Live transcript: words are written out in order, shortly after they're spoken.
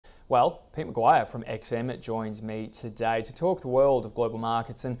Well, Pete McGuire from XM joins me today to talk the world of global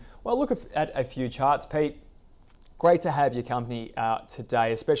markets and, well, look at a few charts. Pete, great to have your company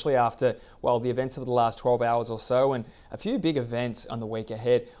today, especially after, well, the events of the last 12 hours or so and a few big events on the week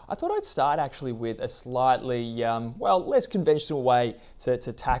ahead. I thought I'd start actually with a slightly, less conventional way to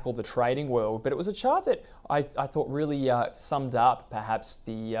tackle the trading world, but it was a chart that I thought really summed up perhaps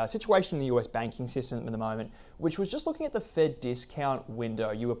the situation in the US banking system at the moment, which was just looking at the Fed discount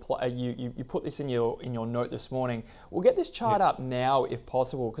window. You put this in your note this morning. We'll get this chart up now if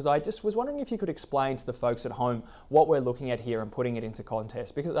possible, because I just was wondering if you could explain to the folks at home what we're looking at here and putting it into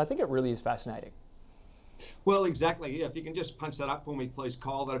context, because I think it really is fascinating. Well, exactly. Yeah, if you can just punch that up for me, please,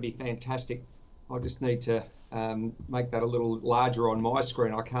 Kyle, that'd be fantastic. I just need to make that a little larger on my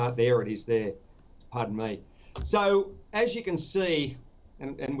screen. I can't. There it is there. Pardon me. So as you can see,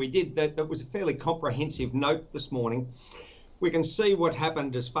 and we did that was a fairly comprehensive note this morning. We can see what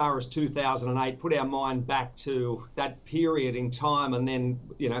happened as far as 2008, put our mind back to that period in time, and then,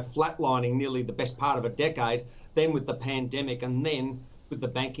 flatlining nearly the best part of a decade, then with the pandemic, and then with the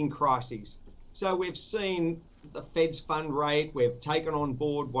banking crises. So we've seen the Fed's fund rate. We've taken on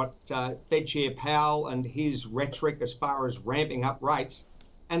board what Fed Chair Powell and his rhetoric as far as ramping up rates.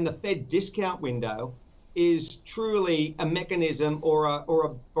 And the Fed discount window is truly a mechanism or a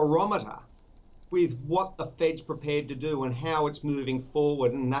barometer with what the Fed's prepared to do and how it's moving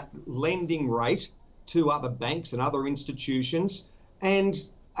forward, and that lending rate to other banks and other institutions. And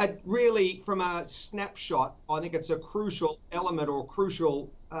really, from a snapshot, I think it's a crucial element or crucial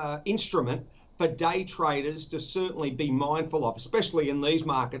instrument for day traders to certainly be mindful of, especially in these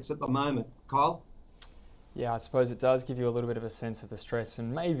markets at the moment. Kyle? Yeah, I suppose it does give you a little bit of a sense of the stress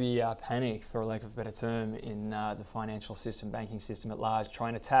and maybe panic, for a lack of a better term, in the financial system, banking system at large,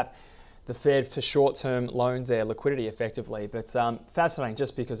 trying to tap the Fed for short-term loans there, liquidity effectively. But fascinating,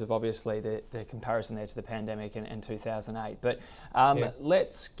 just because of obviously the comparison there to the pandemic and 2008. But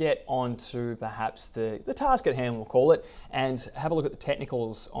let's get on to perhaps the task at hand, we'll call it, and have a look at the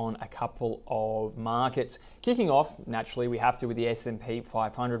technicals on a couple of markets. Kicking off, naturally, we have to with the S&P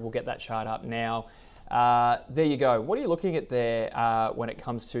 500. We'll get that chart up now. There you go. What are you looking at there when it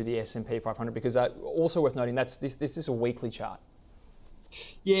comes to the S&P 500? Because also worth noting, this is a weekly chart.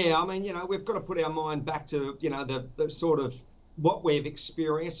 Yeah, I mean, we've got to put our mind back to, the sort of what we've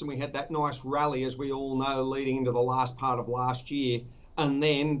experienced. And we had that nice rally, as we all know, leading into the last part of last year. And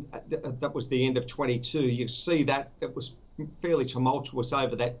then that was the end of 22. You see that it was fairly tumultuous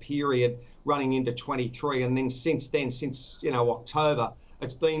over that period running into 23. And then since October,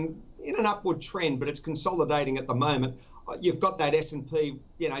 it's been in an upward trend, but it's consolidating at the moment. You've got that S&P,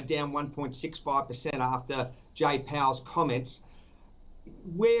 down 1.65% after Jay Powell's comments.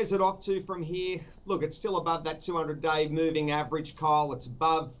 Where's it off to from here? Look, it's still above that 200-day moving average, Kyle. It's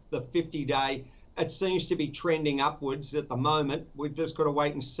above the 50-day. It seems to be trending upwards at the moment. We've just got to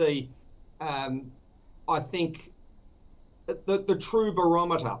wait and see. I think the true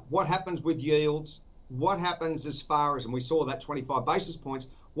barometer, what happens with yields, what happens as far as, and we saw that 25 basis points,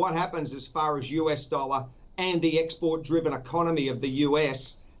 what happens as far as US dollar and the export-driven economy of the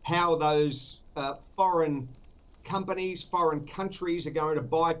US, how those foreign companies, foreign countries are going to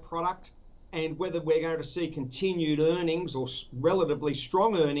buy product, and whether we're going to see continued earnings or relatively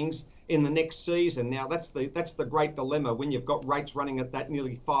strong earnings in the next season. Now, that's the great dilemma when you've got rates running at that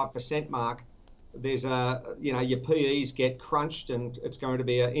nearly 5% mark. There's your PEs get crunched, and it's going to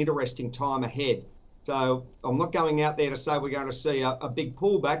be an interesting time ahead. So I'm not going out there to say we're going to see a big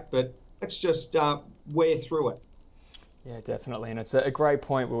pullback, but let's just wear through it. Yeah, definitely. And it's a great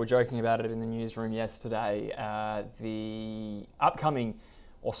point. We were joking about it in the newsroom yesterday. The upcoming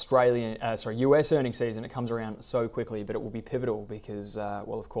US earnings season, it comes around so quickly, but it will be pivotal because,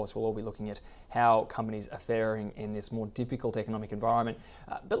 of course, we'll all be looking at how companies are faring in this more difficult economic environment.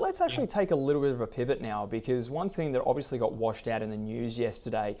 But let's actually take a little bit of a pivot now, because one thing that obviously got washed out in the news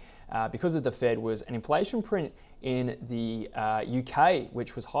yesterday because of the Fed was an inflation print in the UK,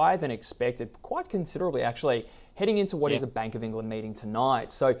 which was higher than expected, quite considerably actually, heading into what is a Bank of England meeting tonight.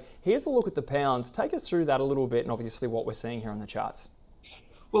 So here's a look at the pound. Take us through that a little bit and obviously what we're seeing here on the charts.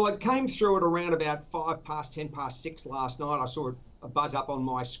 Well, it came through at around about 6 last night. I saw a buzz up on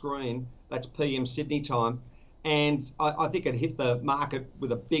my screen. That's PM Sydney time. And I think it hit the market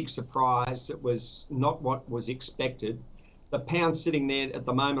with a big surprise. It was not what was expected. The pound sitting there at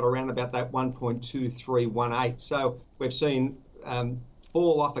the moment around about that 1.2318. So we've seen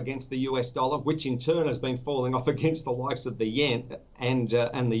fall off against the US dollar, which in turn has been falling off against the likes of the yen and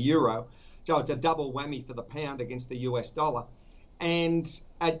the euro. So it's a double whammy for the pound against the US dollar. And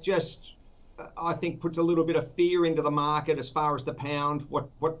it just I think puts a little bit of fear into the market as far as the pound,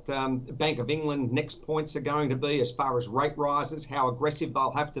 what Bank of England next points are going to be as far as rate rises, how aggressive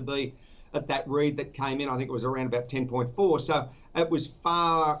they'll have to be at that read that came in. I think it was around about 10.4. So it was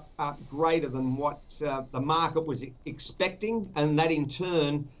far greater than what the market was expecting. And that in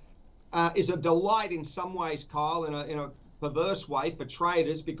turn is a delight in some ways, Kyle, in a perverse way for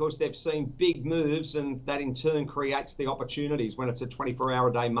traders, because they've seen big moves, and that in turn creates the opportunities when it's a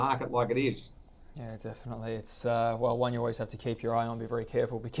 24-hour-a-day market like it is. Yeah, definitely. It's, well, one you always have to keep your eye on, be very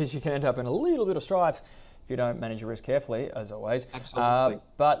careful, because you can end up in a little bit of strife if you don't manage your risk carefully, as always. Absolutely.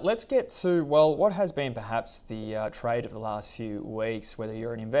 But let's get to, well, what has been perhaps the trade of the last few weeks, whether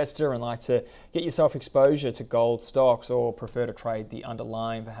you're an investor and like to get yourself exposure to gold stocks, or prefer to trade the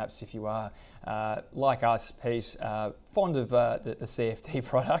underlying, perhaps if you are, like us, Pete, fond of the CFD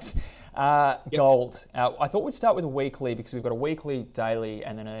product. Gold. I thought we'd start with a weekly, because we've got a weekly, daily,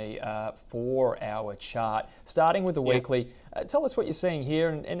 and then a 4-hour chart. Starting with the weekly, tell us what you're seeing here,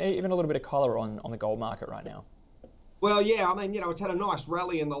 and even a little bit of colour on the gold market right now. Well, yeah, I mean, it's had a nice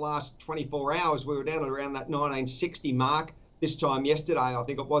rally in the last 24 hours. We were down at around that 1960 mark this time yesterday, I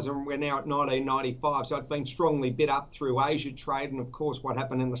think it was, and we're now at 1995. So it's been strongly bid up through Asia trade, and of course what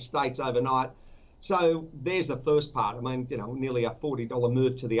happened in the States overnight. So there's the first part. I mean, nearly a $40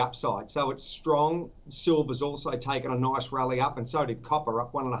 move to the upside. So it's strong. Silver's also taken a nice rally up, and so did copper,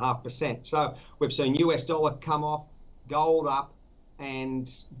 up 1.5%. So we've seen US dollar come off, gold up,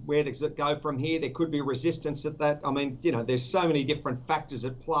 and where does it go from here? There could be resistance at that. I mean, there's so many different factors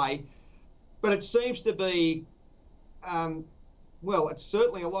at play, but it seems to be, well, it's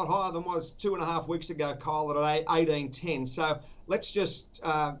certainly a lot higher than was 2.5 weeks ago, Kyle, at 1810. So let's just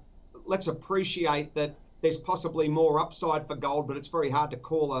let's appreciate that there's possibly more upside for gold, but it's very hard to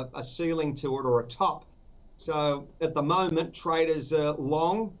call a ceiling to it or a top. So at the moment, traders are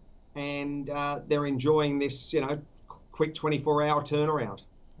long, and they're enjoying this, quick 24-hour turnaround.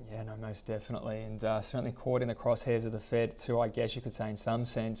 Yeah, no, most definitely, and certainly caught in the crosshairs of the Fed too, I guess you could say, in some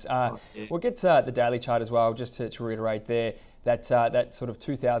sense. We'll get to the daily chart as well, just to reiterate there, that sort of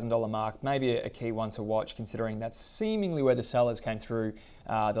 $2,000 mark, maybe a key one to watch, considering that's seemingly where the sellers came through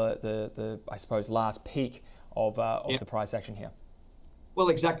the I suppose, last peak of the price action here. Well,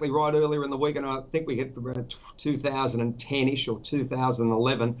 exactly right. Earlier in the week, and I think we hit around 2010-ish or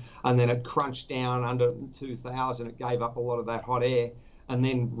 2011, and then it crunched down under 2000. It gave up a lot of that hot air, and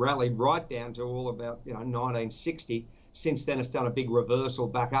then rallied right down to all about 1960. Since then, it's done a big reversal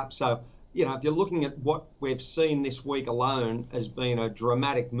back up. So, if you're looking at what we've seen this week alone, has been a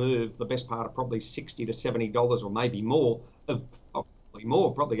dramatic move, the best part of probably $60 to $70, or maybe more,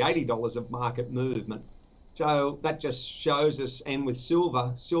 probably $80 of market movement. So that just shows us, and with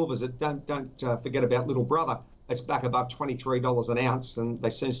silver's don't forget about little brother. It's back above $23 an ounce, and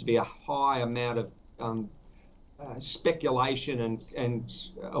there seems to be a high amount of speculation and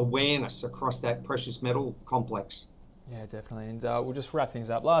awareness across that precious metal complex. Yeah, definitely. And we'll just wrap things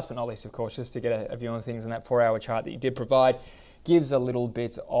up. Last but not least, of course, just to get a view on things, and that 4-hour chart that you did provide gives a little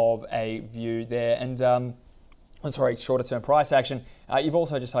bit of a view there. And sorry, shorter term price action. You've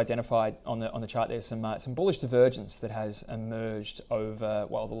also just identified on the chart there's some bullish divergence that has emerged over,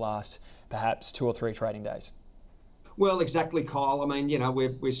 well, the last perhaps 2 or 3 trading days. Well, exactly, Kyle. I mean,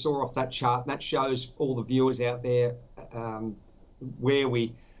 we saw off that chart, and that shows all the viewers out there where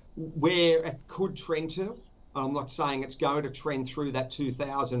it could trend to. I'm not saying it's going to trend through that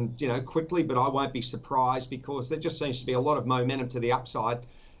 2000, quickly, but I won't be surprised, because there just seems to be a lot of momentum to the upside,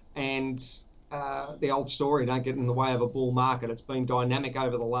 and the old story, don't get in the way of a bull market. It's been dynamic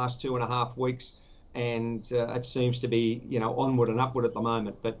over the last 2.5 weeks, and it seems to be, onward and upward at the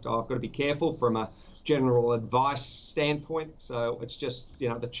moment. But I've got to be careful from a general advice standpoint. So it's just,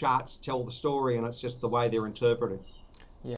 the charts tell the story, and it's just the way they're interpreted.